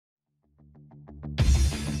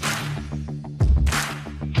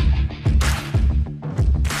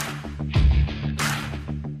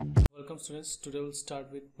students, today we'll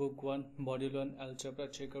start with book 1 module 1 algebra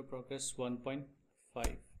checker progress 1.5.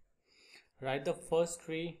 Write the first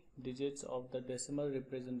 3 digits of the decimal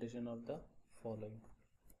representation of the following.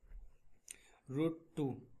 Root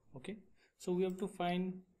 2. Okay, so we have to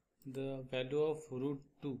find the value of root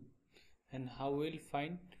 2 and how we'll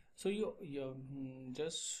find. So you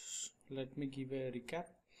just let me give a recap.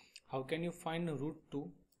 How can you find root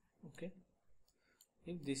 2? Okay,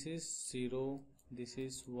 if this is 0, this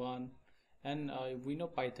is 1, and we know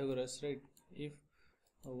Pythagoras, right? If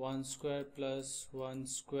 1 square plus 1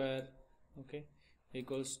 square, okay,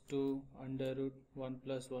 equals to under root 1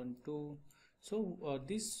 plus 1 2. So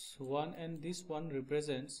this 1 and this 1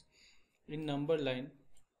 represents in number line,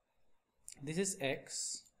 this is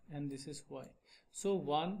x and this is y. So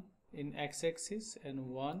 1 in x-axis and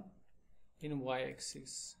 1 in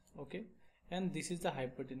y-axis, okay, and this is the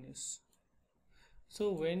hypotenuse.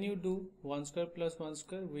 So when you do 1 square plus 1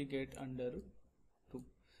 square, we get under root 2.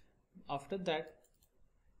 After that,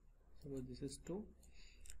 suppose this is 2.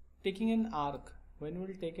 Taking an arc, when we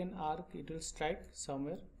will take an arc, it will strike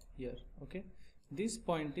somewhere here. Okay, this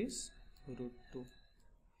point is root 2.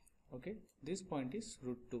 Okay, this point is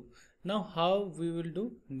root 2. Now how we will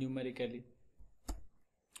do numerically?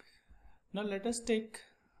 Now let us take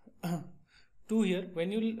 2 here.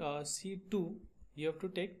 When you see 2, you have to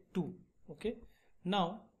take 2. Okay.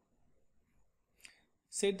 Now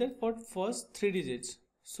say that for first 3 digits,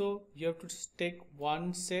 so you have to take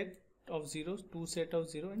 1 set of zeros, 2 set of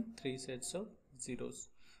 0 and 3 sets of zeros,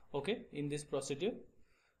 okay, in this procedure.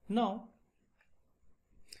 Now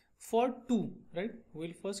for 2, right,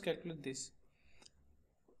 we'll first calculate this.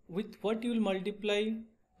 With what you will multiply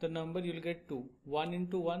the number, you will get 2. 1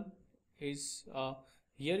 into 1 is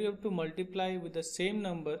here you have to multiply with the same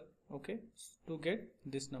number, okay, to get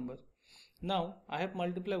this number. Now I have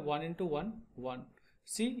multiplied 1 into 1, 1.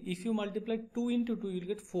 See, if you multiply 2 into 2, you will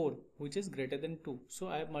get 4, which is greater than 2. So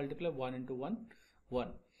I have multiplied 1 into 1,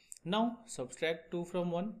 1. Now subtract 2 from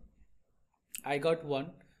 1. I got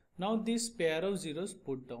 1. Now this pair of zeros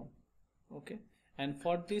put down. Okay. And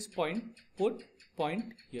for this point, put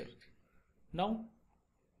point here. Now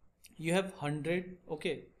you have 100.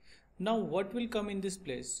 Okay. Now what will come in this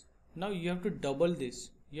place? Now you have to double this.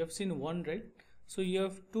 You have seen 1, right? So you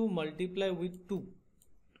have to multiply with 2.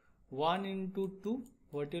 1 into 2,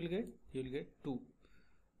 what you will get? You will get 2.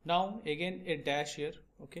 Now again a dash here,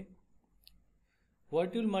 okay.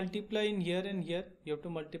 What you will multiply in here and here, you have to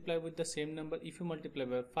multiply with the same number. If you multiply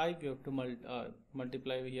by 5, you have to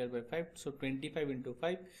multiply here by 5. So 25 into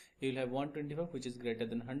 5, you will have 125, which is greater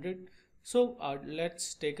than 100. So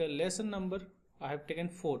let's take a lesser number. I have taken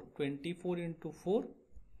 4. 24 into 4,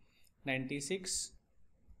 96.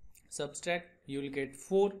 Subtract, you will get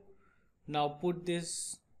 4. Now put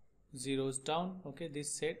this zeros down, okay,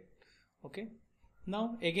 this set, okay.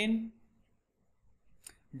 Now again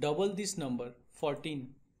double this number,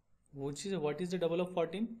 14, which is, what is the double of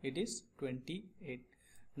 14? It is 28.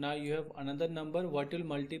 Now you have another number. What will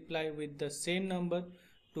multiply with the same number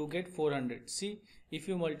to get 400? See, if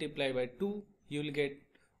you multiply by 2, you will get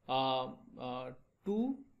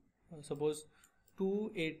 2, suppose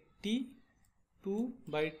 282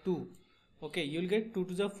 by 2. Okay, you will get 2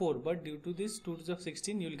 to the 4, but due to this 2 to the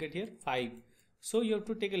 16, you will get here 5. So you have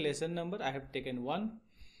to take a lesser number. I have taken 1.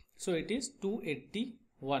 So it is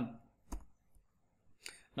 281.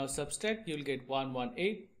 Now subtract, you will get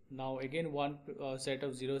 118. Now again one set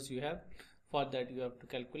of zeros you have. For that you have to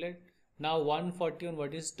calculate. Now 141,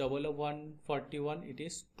 what is double of 141? It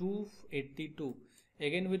is 282.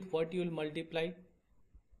 Again with what you will multiply?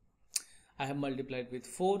 I have multiplied with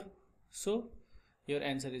 4. So your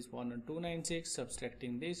answer is 1296.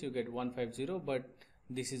 Subtracting this, you get 150, but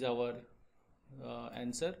this is our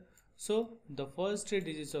answer. So the first 3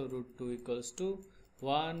 digits of root 2 equals to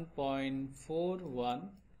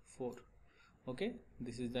 1.414. Okay,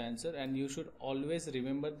 this is the answer, and you should always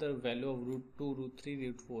remember the value of root 2, root 3,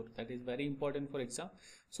 root 4. That is very important for exam.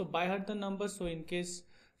 So by heart the number, so in case,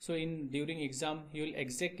 so during exam you will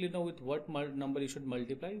exactly know with what number you should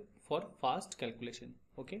multiply for fast calculation.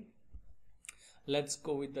 Okay, let's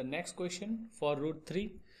go with the next question. For root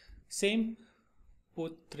 3, same,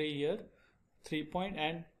 put 3 here, 3 point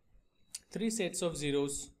and 3 sets of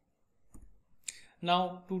zeros.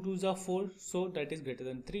 Now 2 2s are 4, so that is greater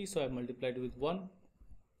than 3, so I multiplied with 1.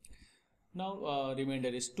 Now remainder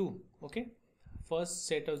is 2. Okay, first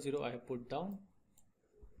set of 0 I have put down.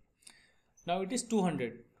 Now it is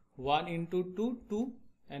 200. 1 into 2, 2,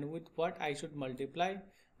 and with what I should multiply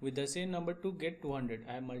with the same number to get 200?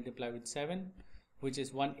 I have multiplied with 7, which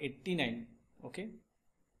is 189. Okay,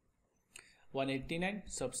 189.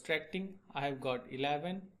 Subtracting, I have got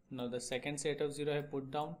 11. Now the second set of 0 I have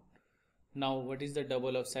put down. Now what is the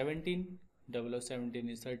double of 17? Double of 17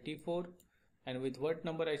 is 34. And with what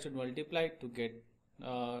number I should multiply to get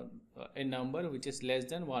a number which is less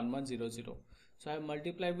than 1100? So I have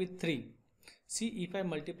multiplied with 3. See, if I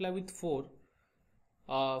multiply with 4,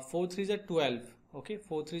 4 3s are 12. Okay,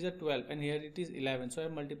 4 3s are 12, and here it is 11. So I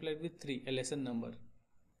have multiplied with 3, a lesser number,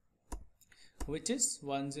 which is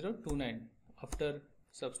 1029. After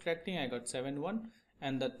subtracting, I got 71,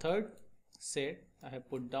 and the third set I have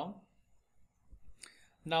put down.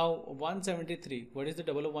 Now 173. What is the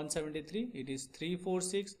double of 173? It is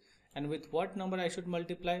 346. And with what number I should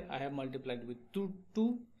multiply? I have multiplied with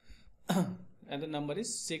 2 and the number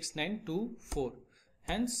is 6924.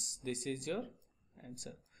 Hence this is your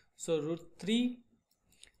answer. So root 3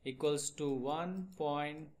 equals to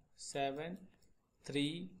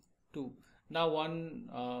 1.732. Now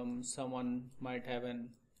someone might have a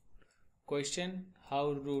question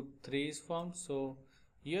how root 3 is formed. So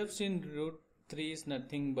you have seen root 3 is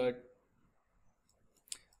nothing but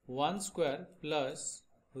 1 square plus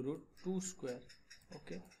root 2 square.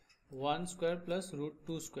 Okay, 1 square plus root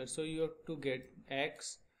 2 square. So you have to get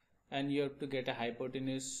x and you have to get a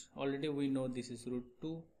hypotenuse. Already we know this is root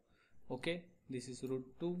 2. Okay, this is root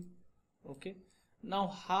 2. Okay, now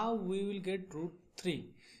how we will get root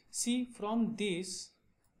 3? See, from this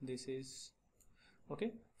is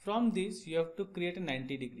okay, from this you have to create a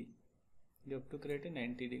 90 degree. You have to create a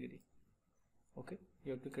 90 degree. Okay,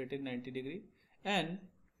 you have to create a 90 degree, and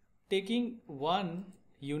taking 1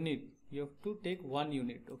 unit, you have to take 1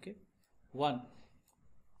 unit. Okay, 1.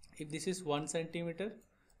 If this is 1 centimeter,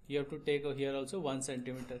 you have to take here also 1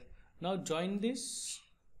 centimeter. Now join this.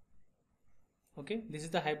 Okay, this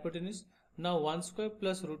is the hypotenuse. Now 1 square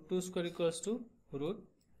plus root 2 square equals to root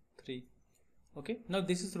 3. Okay, now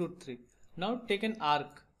this is root 3. Now take an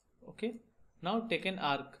arc. Okay, now take an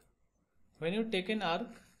arc. When you take an arc,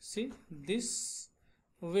 see, this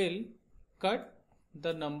will cut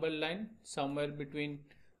the number line somewhere between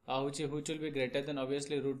which will be greater than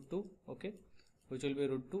obviously root 2. Okay, which will be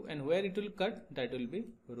root 2, and where it will cut, that will be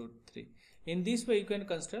root 3. In this way you can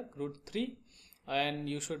construct root 3, and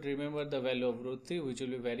you should remember the value of root 3, which will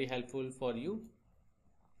be very helpful for you.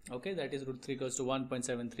 Okay, that is root 3 equals to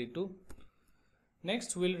 1.732.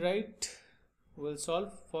 Next we'll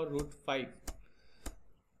solve for root 5.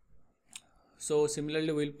 So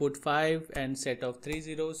similarly we'll put 5 and set of 3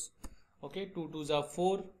 zeros. Okay, 2 2s are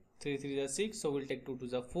 4, 3 3s are 6, so we'll take 2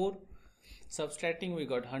 2s are 4. Subtracting, we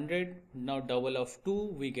got 100. Now double of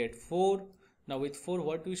 2, we get 4. Now with 4,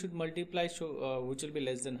 what we should multiply, which will be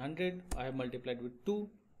less than 100? I have multiplied with 2.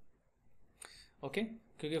 Okay,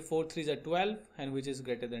 4 3s are 12, and which is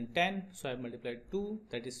greater than 10, so I have multiplied 2,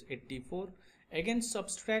 that is 84. Again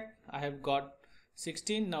subtract, I have got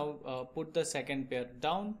 16. Now put the second pair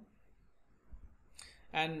down,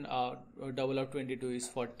 and double of 22 is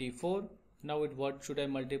 44. Now with what should I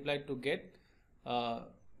multiply to get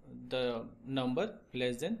the number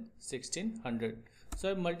less than 1600?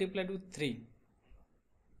 So I multiplied with 3.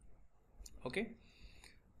 Okay,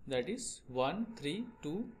 that is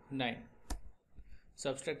 1329.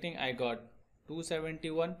 Subtracting, I got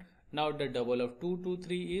 271. Now the double of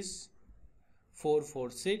 223 is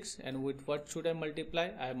 446, and with what should I multiply?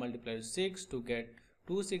 I have multiplied with 6 to get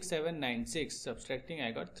 26796. Subtracting,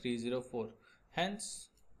 I got 304. Hence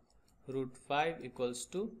root 5 equals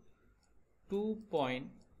to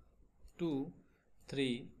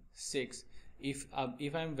 2.236. If I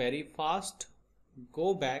am very fast,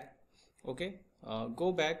 go back. Okay,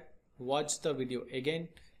 go back, watch the video again.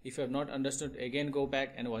 If you have not understood, again go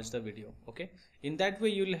back and watch the video. Okay, in that way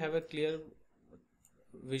you will have a clear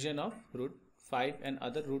vision of root 5 and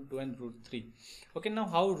other root 2 and root 3. Okay, now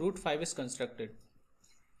how root 5 is constructed?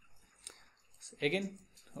 Again,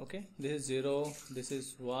 okay, this is 0, this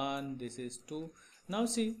is 1, this is 2. Now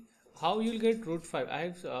see how you will get root 5. I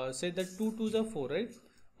have said that 2 2s are 4, right?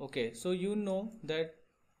 Okay, so you know that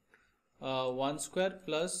 1 square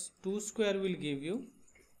plus 2 square will give you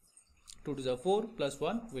 2 2s are 4 plus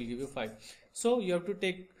 1 will give you 5. So you have to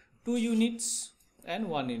take 2 units and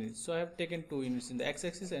 1 unit. So I have taken 2 units in the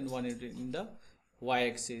x-axis and 1 unit in the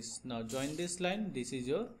y-axis. Now join this line. This is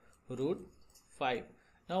your root 5.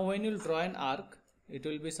 Now when you draw an arc, it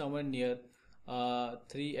will be somewhere near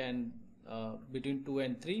 3 and between 2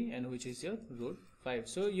 and 3, and which is your root 5.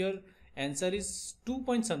 So your answer is 2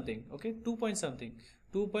 point something. Okay, 2 point something.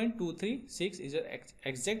 2.236 is your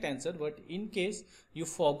exact answer. But in case you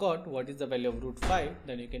forgot what is the value of root 5,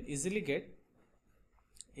 then you can easily get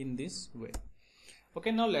in this way.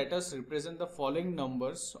 Okay, now let us represent the following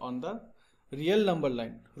numbers on the real number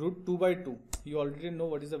line. Root 2 by 2. You already know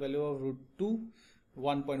what is the value of root 2.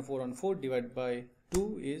 1.414 divided by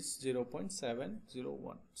 2 is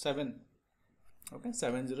 0.707. Okay,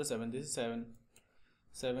 707. This is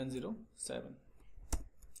 707.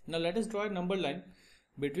 Now let us draw a number line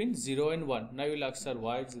between 0 and 1. Now you will ask, sir,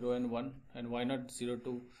 why 0 and 1 and why not 0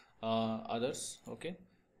 to others? Okay,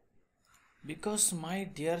 because my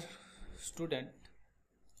dear student,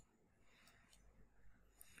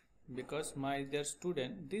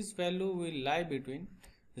 this value will lie between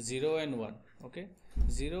 0 and 1. Okay,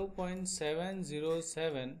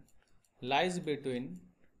 0.707 lies between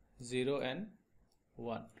 0 and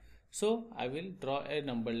 1. So I will draw a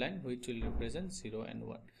number line which will represent 0 and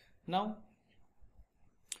 1. Now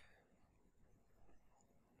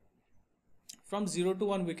from 0 to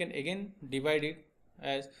 1 we can again divide it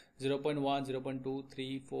as 0.1, 0.2,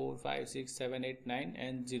 3, 4, 5, 6, 7, 8, 9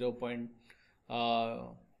 and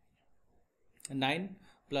 0.9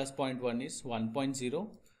 plus 0.1 is 1.0,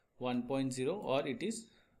 1.0, or it is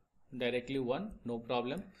directly 1, no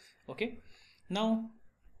problem. Okay, now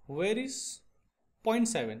where is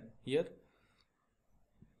 0.7 here?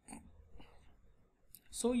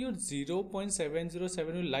 So your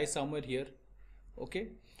 0.707 will lie somewhere here.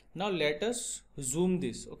 Okay, now let us zoom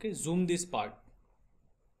this. Okay, zoom this part.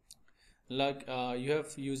 Like you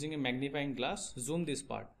have using a magnifying glass, zoom this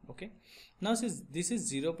part. Okay, now since this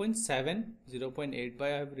is 0.7, 0.8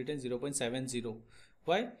 by I have written 0.70.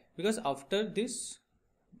 Why? Because after this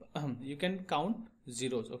you can count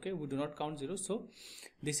zeros. Okay, we do not count zeros, so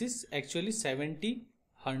this is actually 70,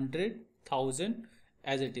 100, 1000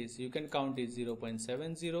 as it is. You can count it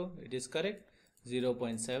 0.70, it is correct.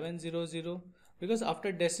 0.700, because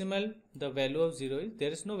after decimal the value of 0 is,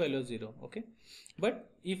 there is no value of 0. Okay, but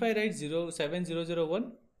if I write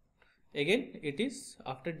 0.7001, again it is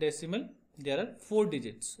after decimal there are 4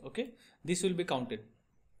 digits. Okay, this will be counted.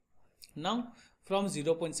 Now from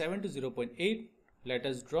 0.7 to 0.8 let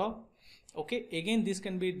us draw. Okay, again this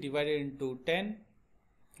can be divided into 10,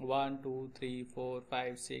 1, 2, 3, 4,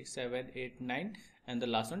 5, 6, 7, 8, 9 and the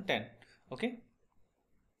last one 10. Okay,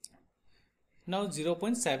 now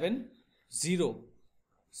 0.70,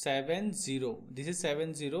 this is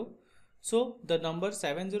 70, so the number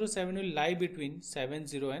 707 will lie between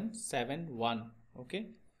 70 and 71.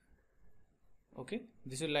 Okay,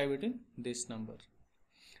 this will lie between this number.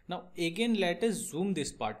 Now again let us zoom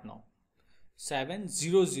this part now.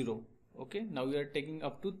 700. Okay, now we are taking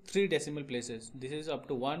up to 3 decimal places. This is up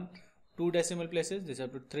to 1, 2 decimal places, this is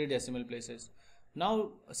up to 3 decimal places.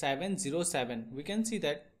 Now 707, we can see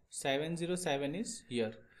that 707 is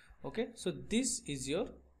here. Okay, so this is your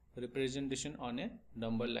representation on a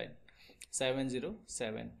number line,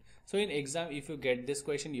 707. So in exam, if you get this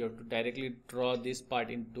question, you have to directly draw this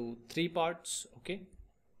part into 3 parts. Okay,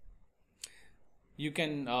 you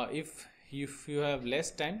can if you have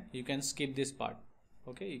less time, you can skip this part.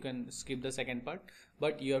 Okay, you can skip the second part,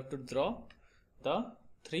 but you have to draw the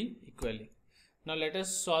 3 equally. Now let us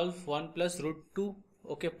solve 1 plus root 2.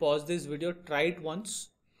 Okay, pause this video, try it once.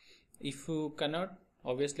 If you cannot,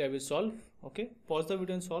 obviously I will solve. Okay, pause the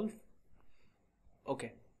video and solve.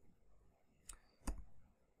 Okay,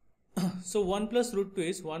 so 1 plus root 2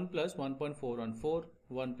 is 1 plus 1.414.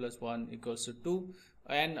 1 plus 1 equals to 2.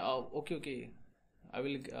 And okay, I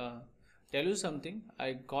will tell you something.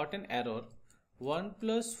 I got an error. 1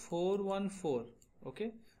 plus 414.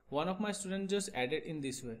 Okay, one of my students just added in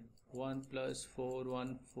this way. 1 plus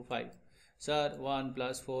 415. Sir, 1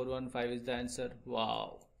 plus 415 is the answer.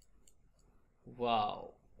 Wow.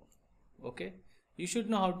 Okay, you should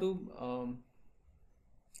know how to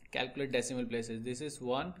calculate decimal places. This is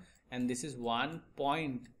 1 and this is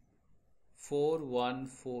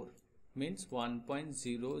 1.414, means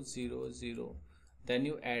 1.000. Then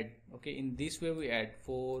you add. Okay, in this way we add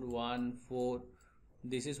 414.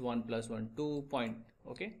 This is 1 plus 1, 2 point.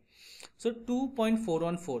 Okay, so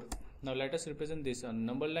 2.414. Now let us represent this on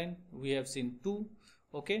number line. We have seen 2.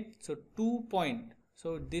 Okay, so 2 point.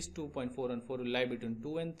 So this 2.414 will lie between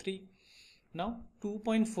 2 and 3. Now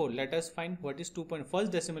 2.4. Let us find what is 2.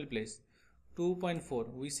 First decimal place.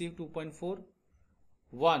 2.4. We see 2.4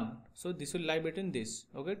 1. So this will lie between this.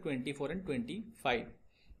 Okay, 24 and 25.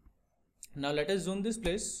 Now let us zoom this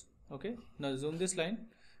place. Okay, now zoom this line.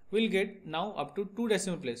 We'll get now up to 2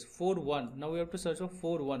 decimal place. 41. Now we have to search for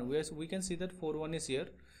 41. We can see that 41 is here.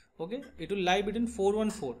 Okay, it will lie between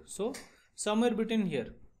 414. So somewhere between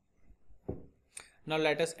here. Now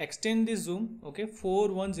let us extend this zoom. Okay,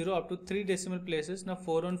 410 up to 3 decimal places. Now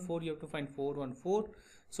 414, you have to find 414.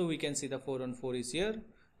 So we can see the 414 is here,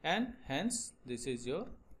 and hence this is your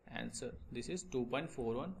answer. This is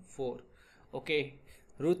 2.414. Okay,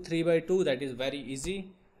 root 3 by 2, that is very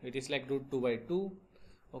easy. It is like root 2 by 2.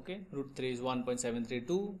 Okay, root 3 is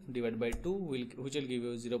 1.732 divided by 2 which will give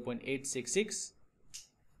you 0.866.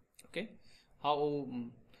 Okay, how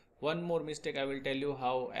one more mistake I will tell you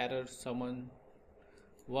how error summon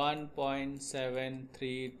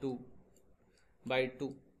 1.732 by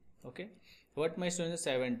 2. Okay, what my students,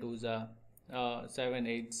 7 2s are 7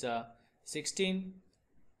 8s are 16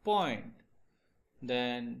 point,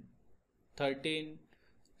 then 13,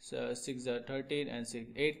 so 6 are 13 and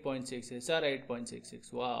 6 8.66 are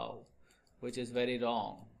 8.66. Wow, which is very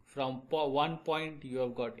wrong. From 1 point you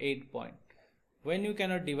have got 8 point. When you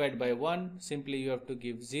cannot divide by 1, simply you have to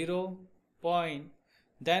give 0 point,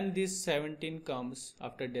 then this 17 comes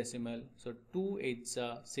after decimal. So 2 8s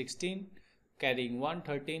are 16, carrying 1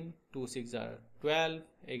 13, 2 6 are 12,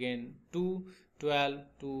 again 2 12,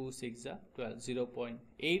 2 6 are 12,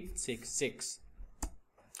 0.866.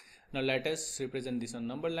 Now let us represent this on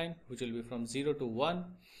number line, which will be from 0 to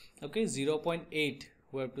 1. Okay, 0.8,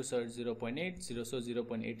 we have to search 0.8, so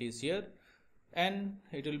 0.8 is here, and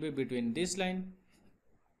it will be between this line.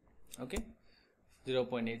 Okay,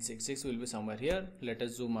 0.866 will be somewhere here. Let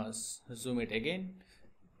us zoom it again.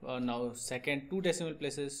 Now second two decimal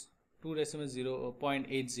places,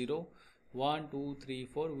 0.80, 1 2 3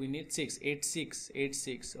 4, we need 6,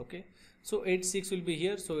 86. Okay, so 86 will be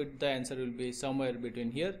here, so the answer will be somewhere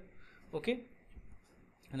between here. Okay,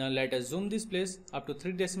 now let us zoom this place up to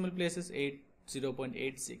 3 decimal places,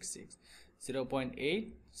 0.866,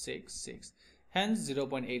 0.866, hence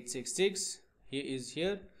 0.866 is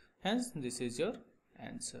here, hence this is your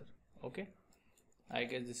answer. Okay, I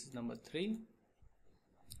guess this is number 3.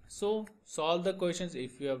 So solve the questions.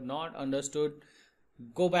 If you have not understood,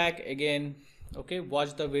 go back again. Okay,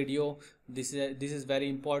 watch the video. This is very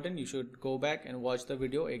important. You should go back and watch the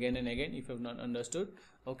video again and again if you have not understood.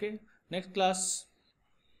 Okay, next class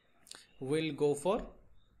we'll go for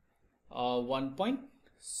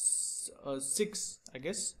 1.6, I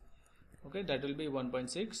guess. Okay, that will be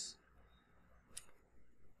 1.6.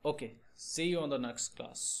 Okay, see you on the next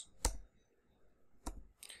class.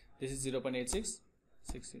 This is 0.86.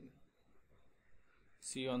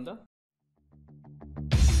 See you on the